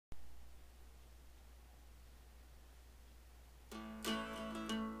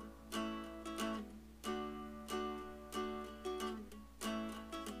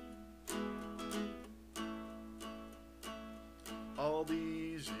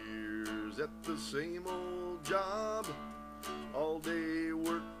hours at the same old job. All day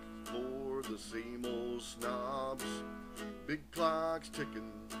work for the same old snobs. Big clock's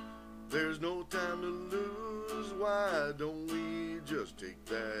ticking, there's no time to lose. Why don't we just take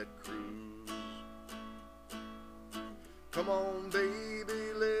that cruise? Come on,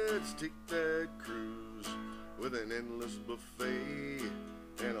 baby, let's take that cruise with an endless buffet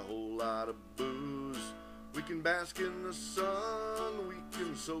and a whole lot of booze. We can bask in the sun, we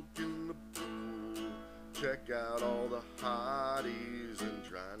can soak in the pool, check out all the hotties and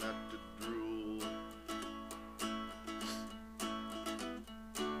try not to drool.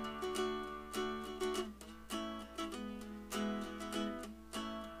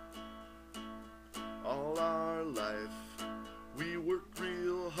 All our life we worked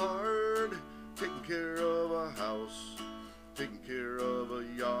real hard, taking care of a house, taking care of a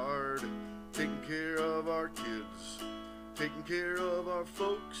yard, taking care of our kids, taking care of our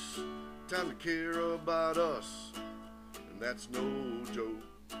folks. Time to care about us, and that's no joke.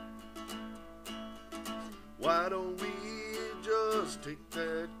 Why don't we just take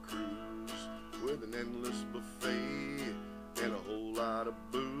that cruise with an endless buffet and a whole lot of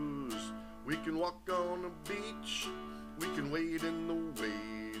booze? We can walk on the beach, we can wade in the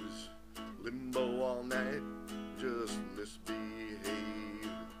waves, limbo all night, just misbehave.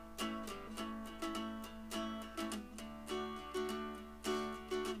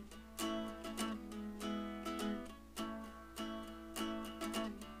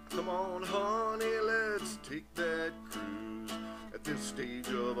 Come on, honey, let's take that cruise. At this stage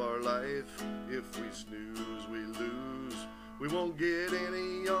of our life, if we snooze, we lose. We won't get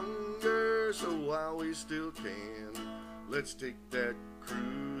any younger, so while we still can, let's take that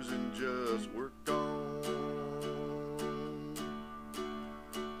cruise and